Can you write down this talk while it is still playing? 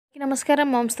నమస్కారం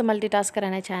moms the multitasker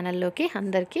అనే ఛానల్లోకి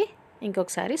అందరికీ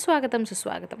ఇంకొకసారి స్వాగతం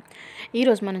సుస్వాగతం.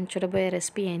 ఈరోజు మనం చూడబోయే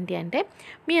రెసిపీ ఏంటి అంటే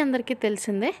మీ అందరికీ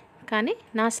తెలిసిందే కానీ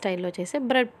నా స్టైల్లో చేసే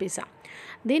బ్రెడ్ పిజ్జా.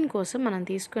 దీనికోసం మనం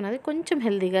తీసుకున్నది కొంచెం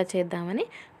హెల్తీగా చేద్దామని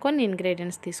కొన్ని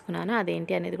ఇంగ్రీడియంట్స్ తీసుకున్నాను.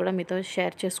 అదేంటి అనేది కూడా మీతో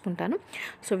షేర్ చేసుకుంటాను.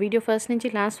 సో వీడియో ఫస్ట్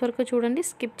నుంచి లాస్ట్ వరకు చూడండి,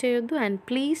 స్కిప్ చేయొద్దు. అండ్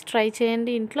ప్లీజ్ ట్రై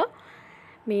చేయండి ఇంట్లో.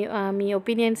 మీ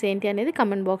ఒపీనియన్స్ ఏంటి అనేది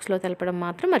కమెంట్ బాక్స్లో తెలపడం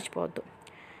మాత్రం మర్చిపోవద్దు.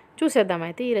 చూసేద్దాం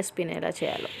అయితే ఈ రెసిపీని ఎలా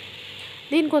చేయాలో.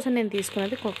 దీనికోసం నేను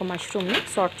తీసుకున్నది ఒక మష్రూమ్ని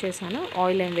సార్ట్ చేశాను.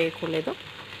 ఆయిల్ ఏం వేయకూడదు,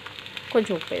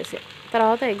 కొంచెం ఉప్పు వేసి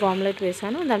తర్వాత ఎగ్ ఆమ్లెట్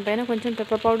వేసాను. దానిపైన కొంచెం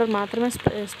పెప్పర్ పౌడర్ మాత్రమే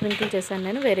స్ప్రింకిల్ చేశాను,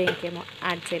 నేను వేరే ఇంకేమో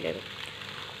యాడ్ చేయలేదు.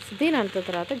 సో దీని అంత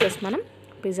తర్వాత జస్ట్ మనం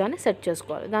పిజ్జాని సెట్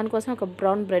చేసుకోవాలి. దానికోసం ఒక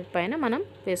బ్రౌన్ బ్రెడ్ పైన మనం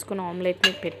వేసుకున్న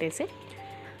ఆమ్లెట్ని పెట్టేసి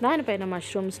దానిపైన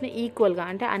మష్రూమ్స్ని ఈక్వల్గా,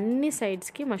 అంటే అన్ని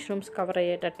సైడ్స్కి మష్రూమ్స్ కవర్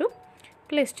అయ్యేటట్టు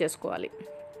ప్లేస్ చేసుకోవాలి.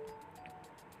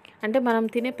 అంటే మనం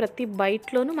తినే ప్రతి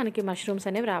బైట్లోనూ మనకి మష్రూమ్స్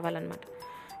అనేవి రావాలన్నమాట.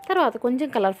 తర్వాత కొంచెం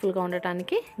కలర్ఫుల్గా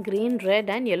ఉండటానికి green, red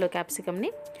and yellow క్యాప్సికమ్ని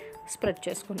spread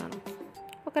చేసుకున్నాను,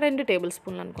 ఒక 2 టేబుల్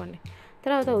స్పూన్లు అనుకోండి.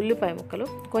 తర్వాత ఉల్లిపాయ ముక్కలు,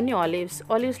 కొన్ని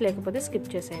ఆలివ్స్ లేకపోతే స్కిప్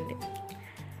చేసేయండి.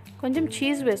 కొంచెం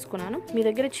చీజ్ వేసుకున్నాను. మీ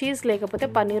దగ్గర చీజ్ లేకపోతే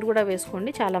పన్నీర్ కూడా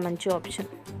వేసుకోండి, చాలా మంచి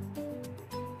ఆప్షన్.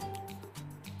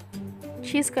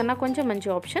 చీజ్ కన్నా కొంచెం మంచి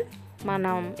ఆప్షన్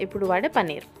మనం ఇప్పుడు వాడే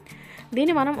పన్నీర్.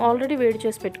 దీన్ని మనం ఆల్రెడీ వేడి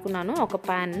చేసి పెట్టుకున్నాను ఒక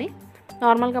ప్యాన్ని.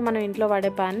 నార్మల్గా మనం ఇంట్లో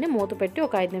వాడే ప్యాన్ని మూత పెట్టి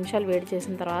ఒక 5 నిమిషాలు వేడి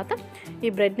చేసిన తర్వాత ఈ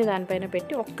బ్రెడ్ని దానిపైన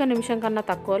పెట్టి 1 నిమిషం కన్నా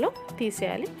తక్కువలో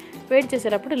తీసేయాలి. వేడి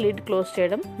చేసేటప్పుడు లిడ్ క్లోజ్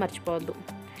చేయడం మర్చిపోవద్దు.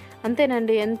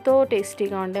 అంతేనండి, ఎంతో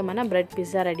టేస్టీగా ఉండే మన బ్రెడ్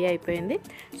పిజ్జా రెడీ అయిపోయింది.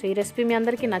 సో ఈ రెసిపీ మీ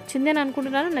అందరికీ నచ్చింది అని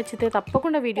అనుకుంటున్నాను. నచ్చితే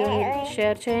తప్పకుండా వీడియోని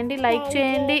షేర్ చేయండి, లైక్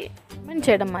చేయండి, కామెంట్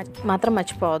చేయడం మాత్రం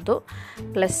మర్చిపోవద్దు.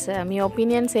 ప్లస్ మీ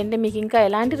ఒపీనియన్స్ ఏంటి, మీకు ఇంకా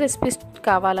ఎలాంటి రెసిపీస్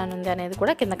కావాలని ఉంది అనేది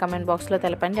కూడా కింద కమెంట్ బాక్స్లో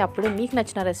తెలపండి. అప్పుడు మీకు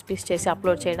నచ్చిన రెసిపీస్ చేసి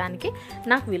అప్లోడ్ చేయడానికి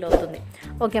నాకు వీలవుతుంది.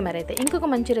 ఓకే, మరైతే ఇంకొక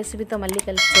మంచి రెసిపీతో మళ్ళీ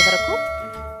కలిసే వరకు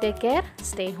టేక్ కేర్,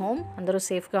 స్టే హోమ్, అందరూ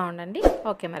సేఫ్గా ఉండండి.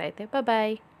 ఓకే, మరైతే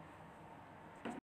బాయ్.